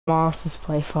Masters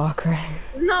play Farcry.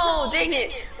 No, dang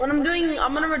it. What I'm doing,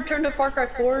 I'm gonna return to Far Cry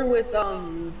 4 with,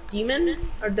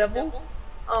 Demon, or Devil.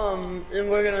 And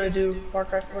we're gonna do Far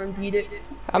Cry 4 and beat it.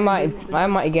 I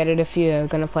might get it if you're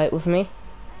gonna play it with me.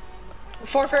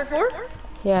 Far Cry 4?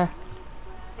 Yeah.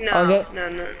 No,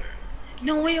 no.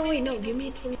 No, wait, no. Give me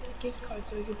a 20 gift card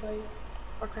so I can play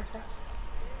Far Cry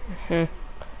 5.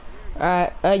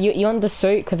 Alright, you want the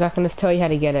suit? Cause I can just tell you how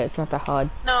to get it. It's not that hard.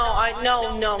 No.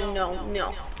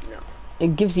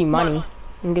 It gives you money.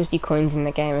 It gives you coins in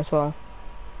the game as well.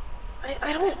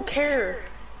 I don't care.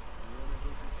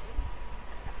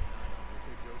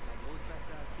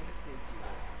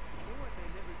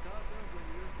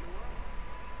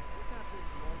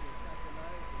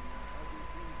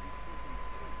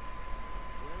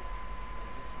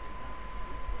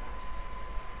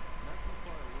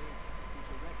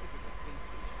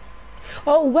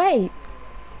 Oh wait!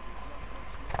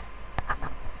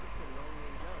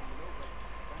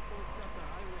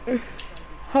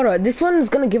 Hold on, this one's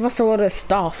gonna give us a lot of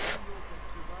stuff.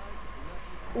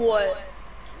 What?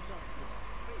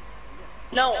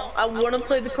 No, I wanna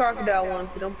play the crocodile one.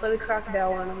 If you don't play the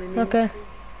crocodile one, I'm gonna Okay.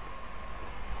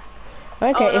 Oh,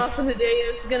 Okay. and also today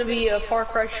this is gonna be a Far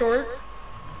Cry short.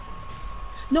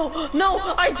 No,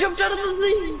 I jumped out of the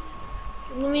thing.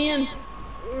 Let me in.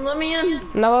 No,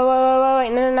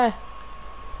 wait, no.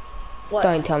 What?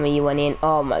 Don't tell me you went in.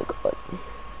 Oh my god.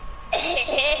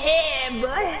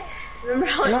 But remember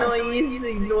how annoying you used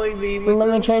to annoy me? Let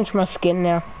me change my skin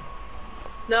now.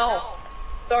 No,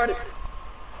 start it.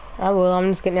 I will.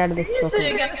 I'm just getting out of this. You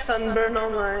say you got a sunburn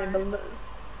on my balloon.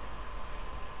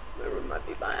 Remember my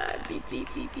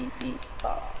beep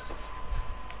pops.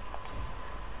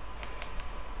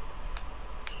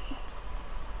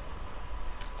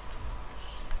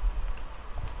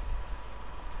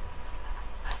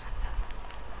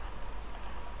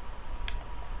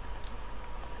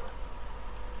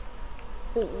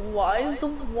 Why is the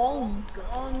wall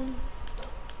gone?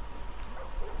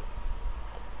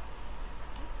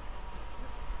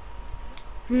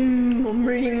 I'm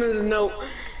reading this note.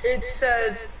 It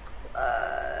said,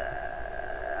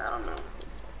 I don't know what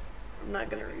it says. I'm not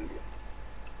gonna read it,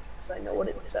 because I know what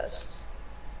it says.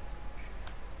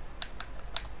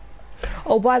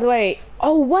 Oh, by the way.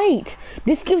 Oh, wait.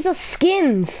 This gives us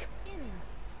skins.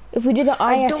 If we do the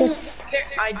ISS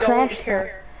I don't crash.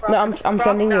 care. No, I'm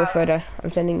sending you a photo.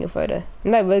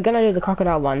 No, we're gonna do the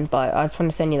crocodile one, but I just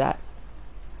want to send you that.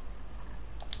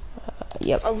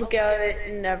 Yep. I'll look at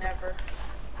it never.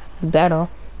 Better.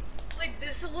 Like,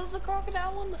 this was the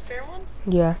crocodile one, the fair one?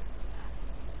 Yeah.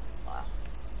 Wow.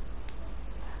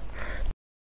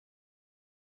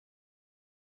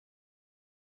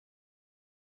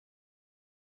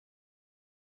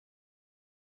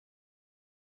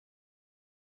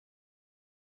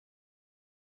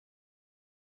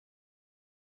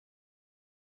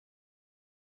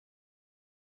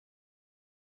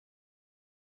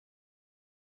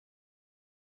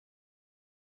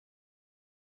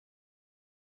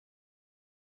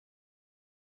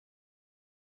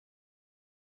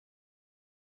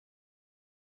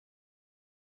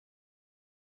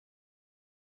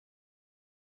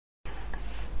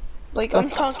 Like, I'm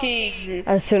talking...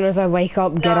 As soon as I wake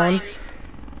up, get on.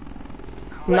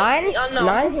 9? No,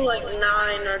 9? like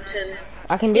 9 or 10.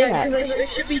 I can do that. Yeah, because I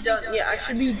should be done. Yeah, I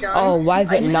should be done. Oh, why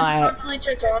is it 9? I constantly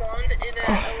check on and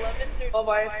at 11 through 12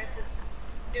 I have to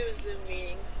do a Zoom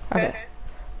meeting. Okay?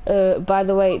 By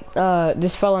the way,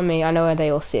 just follow me. I know where they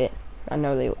all sit. I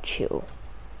know they all chill.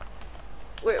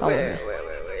 Wait. I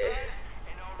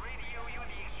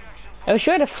wish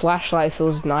we had a flashlight if it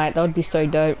was night. That would be so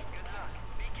dope.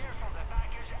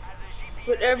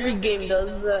 But every game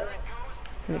does that.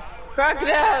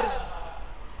 Crocodiles!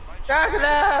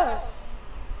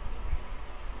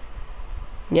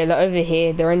 Yeah, they're over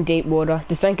here. They're in deep water.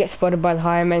 Just don't get spotted by the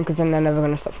higher men, because then they're never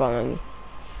gonna stop following you.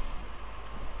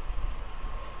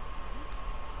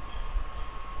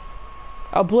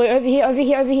 Oh, blue, over here.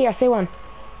 I see one.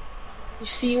 You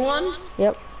see one?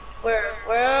 Yep. Where?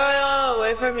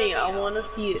 Wait for me. I wanna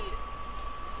see it.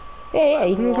 Yeah,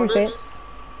 you can come see it.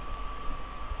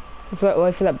 Let's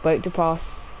wait for that boat to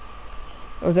pass.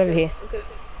 It was over here. Okay.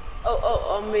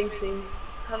 Oh, I'm being seen.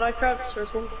 How do I crouch?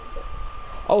 Circle.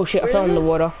 Oh shit, I fell in the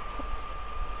water.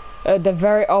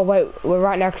 Oh wait, we're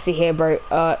right next to here, bro.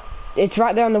 It's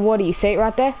right there on the water. You see it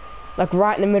right there? Like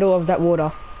right in the middle of that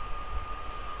water.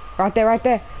 Right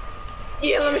there.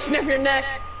 Yeah, let me snap your neck.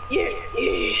 Yeah.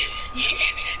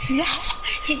 Snap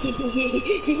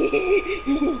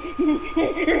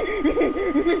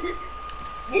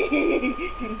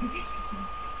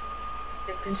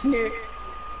his neck.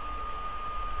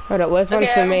 Hold up, where's one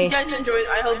Okay, for me?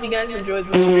 I hope you guys enjoyed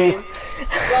this game.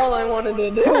 That's all I wanted to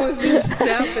do was just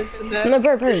snap it to that. No,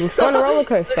 bro, let's go on a roller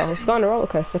coaster. Let's go on a roller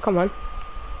coaster, come on.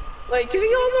 Wait, can we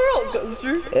go on the roller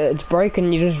coaster? It's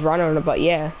broken, you just run on it, but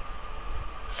yeah.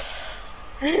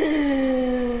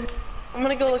 I'm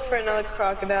gonna go look for another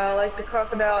crocodile, like the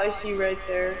crocodile I see right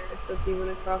there. If that's even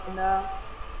a crocodile.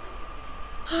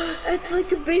 It's like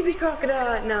a baby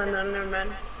crocodile. No, never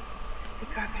mind. The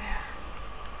crocodile.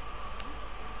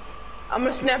 I'm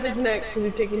gonna snap his neck because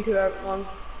you're taking too long.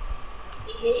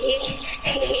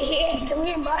 Come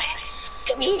here, boy.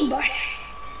 Come here, boy.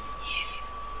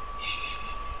 Yes.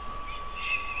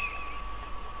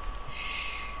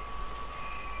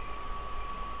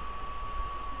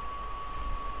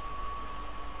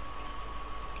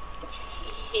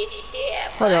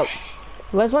 Hold up.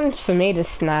 Where's one for me to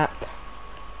snap?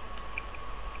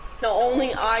 No,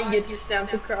 only I get to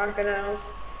snap the crocodiles.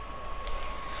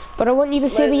 But I want you to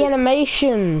see the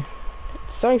animation.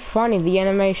 It's so funny, the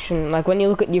animation. Like when you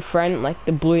look at your friend, like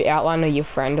the blue outline of your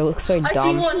friend, it looks so dumb. I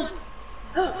see one.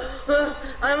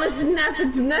 I'm gonna snap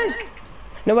its neck.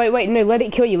 No, wait, no, let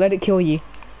it kill you, let it kill you.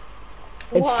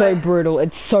 It's Why? so brutal,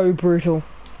 it's so brutal.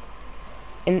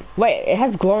 And wait, it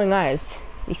has glowing eyes.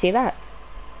 You see that?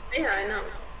 Yeah, I know.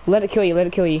 Let it kill you, let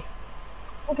it kill you.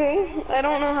 Okay, I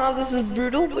don't know how this is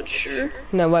brutal, but sure.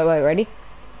 No, wait, ready?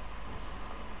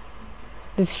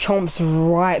 This chomps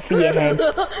right for your head.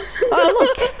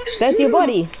 Oh, look! That's your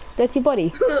body. That's your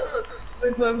body.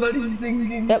 With my buddy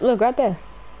singing. Yep, look, right there.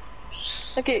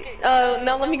 Okay,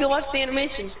 now let me go watch the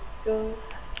animation. Go.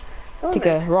 Take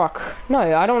a rock. No,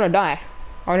 I don't want to die.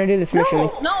 I want to do this mission.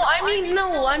 No, I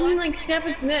mean like snap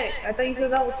its neck. I thought you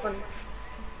said that was funny.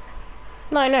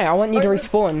 No, I want you to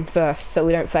respawn first, so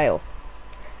we don't fail.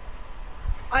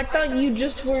 I thought you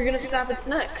just were gonna snap its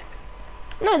neck.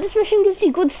 No, this mission gives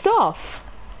you good stuff.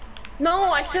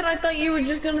 No, I said I thought you were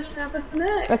just gonna snap its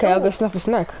neck. Okay, I'll go snap its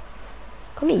neck.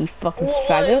 Come here, you fucking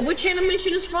faggot. Which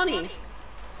animation is funny?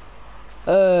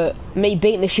 Me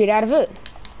beating the shit out of it.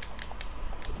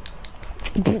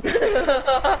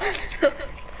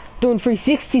 Doing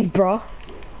 360s, bro.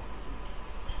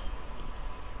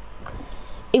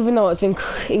 Even though it's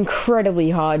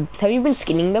incredibly hard. Have you been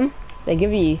skinning them? They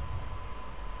give you...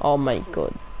 Oh my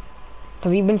god.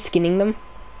 Have you been skinning them?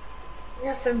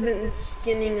 Yes, I've been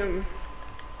skinning them.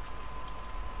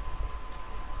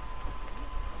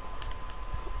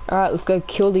 Alright, let's go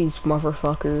kill these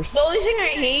motherfuckers. The only thing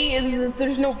I hate is that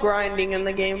there's no grinding in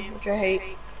the game, which I hate.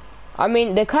 I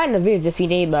mean, there kind of is if you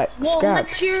need, like,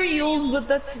 scraps. Materials, but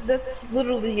that's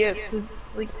literally it.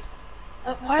 Like,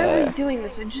 why are we doing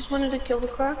this? I just wanted to kill the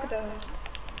crocodile.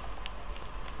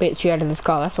 Bit you out of the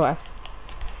sky, that's why.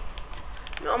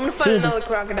 No, I'm gonna find another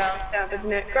crocodile and snap its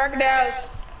neck. Crocodiles!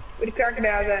 Where the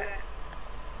crocodiles at?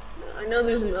 No, I know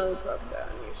there's another crocodile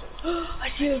in here. I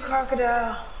see a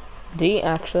crocodile! Do you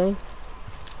actually?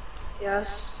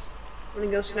 Yes. I'm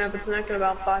gonna go snap its neck in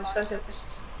about 5 seconds.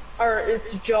 Or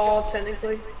its jaw,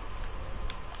 technically.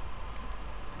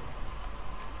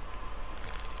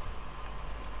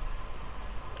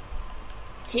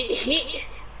 Hey,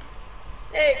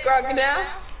 crocodile!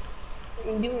 What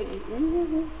are you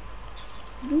doing?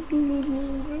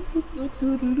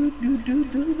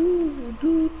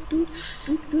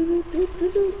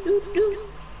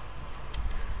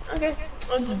 Okay,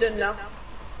 I'm just done now.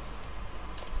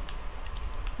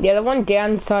 Yeah, the one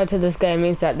downside to this game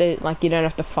is that like you don't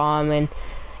have to farm and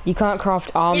you can't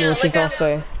craft armor, which is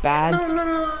also bad.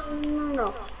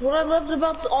 No. What I loved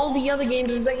about all the other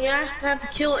games is that you have to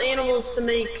kill animals to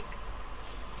make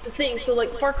the thing. So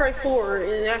like Far Cry 4,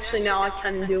 and actually now I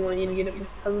kind of do want you to get it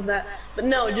because of that. But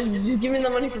no, just give me the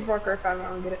money for Far Cry 5 and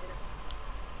I'll get it.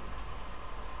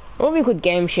 Or we could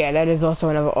game share, that is also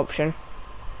another option.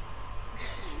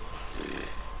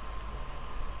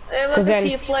 Hey, look, I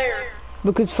see a player.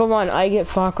 Because for one, I get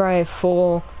Far Cry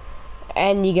 4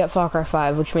 and you get Far Cry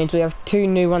 5, which means we have 2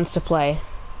 new ones to play.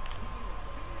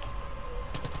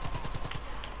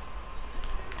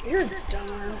 You're a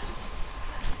dumbass.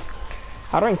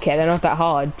 I don't care, they're not that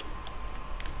hard.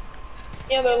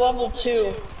 Yeah, they're level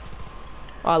 2.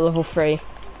 Oh, level 3.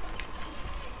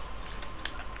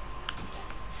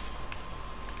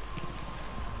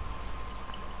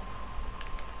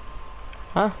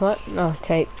 Huh? What? No,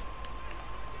 tape.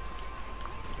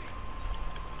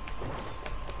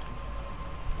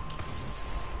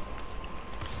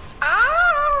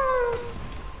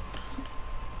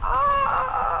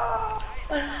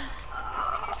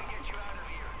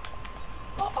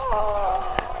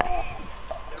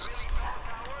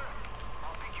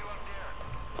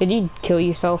 Did you kill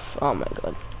yourself? Oh my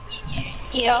god.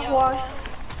 Yeah, why?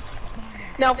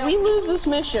 Now, if we lose this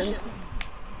mission,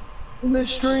 the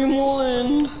stream will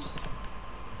end.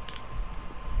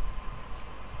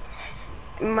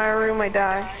 In my room, I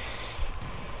die.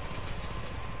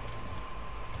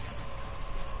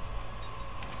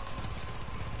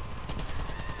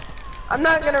 I'm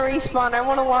not gonna respawn. I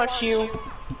wanna watch you.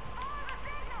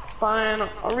 Fine,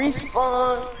 I'll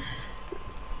respawn.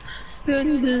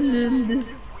 Dun, dun, dun, dun.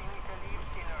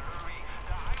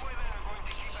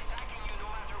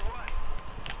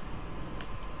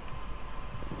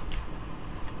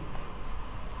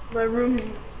 My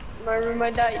room,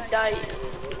 I died.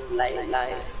 Light.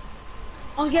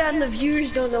 Oh yeah, and the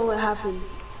viewers don't know what happened.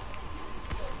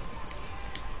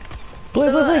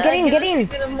 Blue, get in.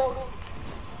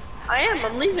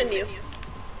 I'm leaving you.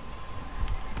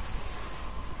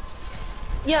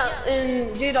 Yeah,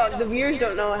 and J-Dog, the viewers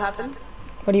don't know what happened.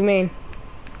 What do you mean?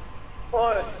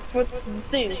 Or, what the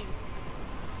thing?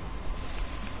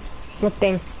 What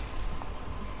thing?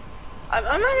 I'm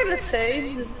not gonna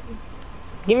say.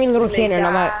 Give me a little cannon,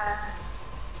 I'm out.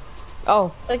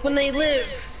 Oh. Like when they live,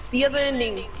 the other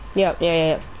ending.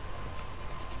 Yeah.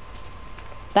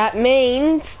 That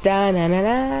means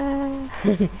da-na-na-na.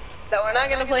 That we're not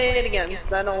gonna play it again,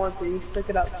 because I don't want to. Look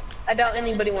it up. I doubt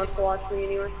anybody wants to watch me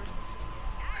anyway.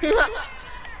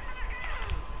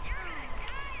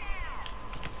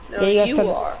 No, yeah, you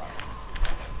are.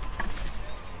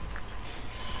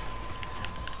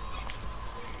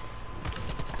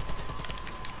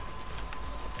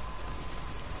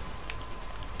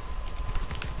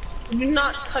 Do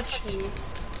not touch me.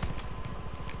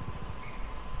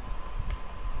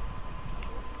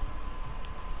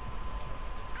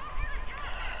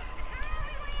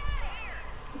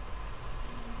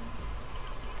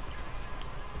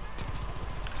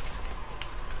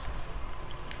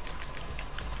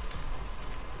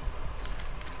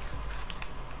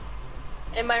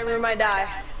 In my room, I die.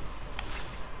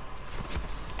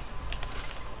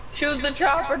 Shoot the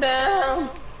chopper down.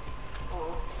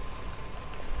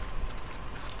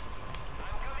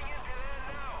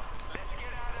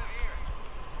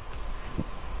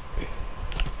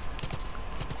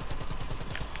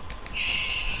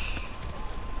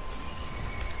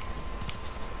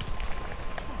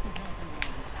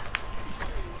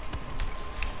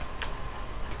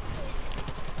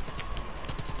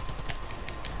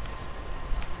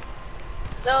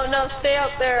 No, stay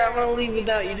out there. I'm gonna leave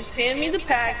without you. Just hand me the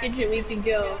package and we can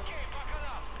go.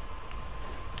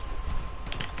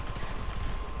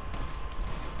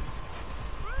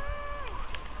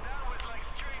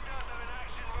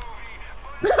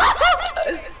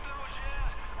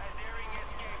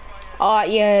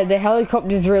 Yeah, the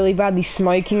helicopter's really badly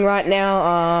smoking right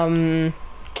now.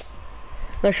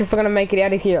 Not sure if we're gonna make it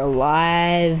out of here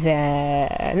alive.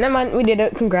 Never mind, we did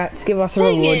it. Congrats. Give us a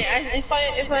Dang reward. it,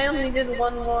 if I only did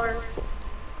one more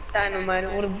dynamite,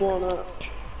 it would have blown up.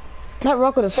 That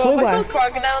rocket is So flew if I saw by. a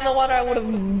crocodile in the water, I would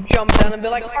have jumped down and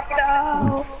been like,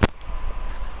 crocodile!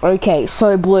 Okay,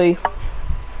 so Blue.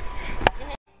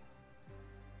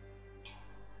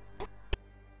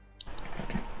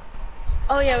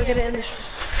 Oh yeah, we gotta end this.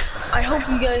 I hope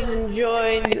you guys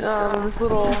enjoyed this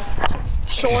little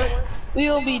short. We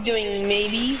will be doing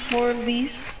maybe more of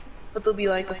these, but they'll be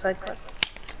like a side quest.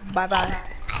 Bye bye.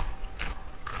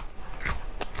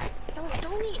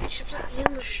 Don't eat chips at the end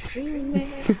of the stream,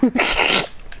 man.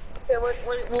 Okay, what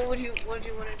would you want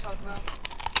to talk about?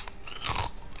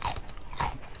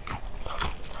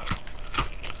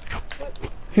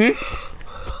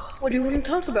 What do you want to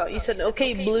talk about? You said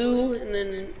okay, Blue, and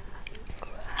then.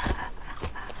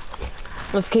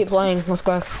 Let's keep playing. Let's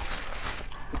go.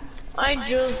 I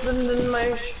just ended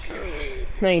my stream.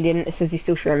 No, you didn't. It says you're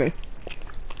still streaming.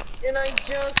 And I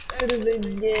just ended it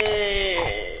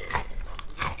again.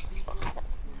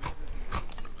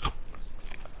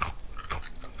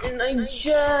 And I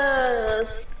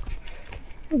just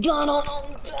got on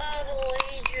Battle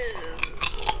Ages.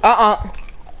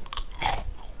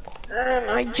 And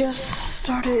I just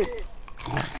started.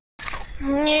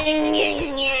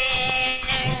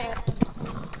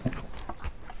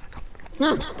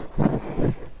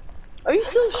 Are you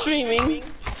still streaming?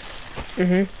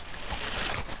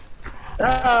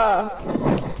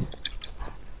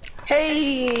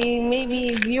 Hey,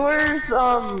 maybe viewers,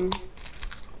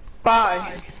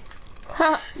 bye.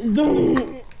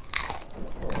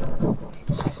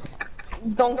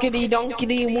 Donkity,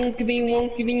 wonkity,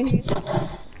 wonkity.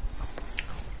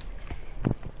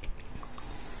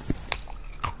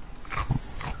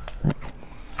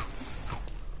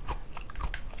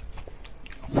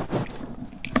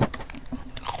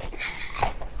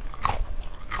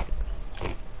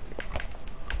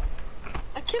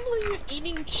 I can't believe you're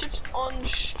eating chips on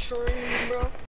stream, bro.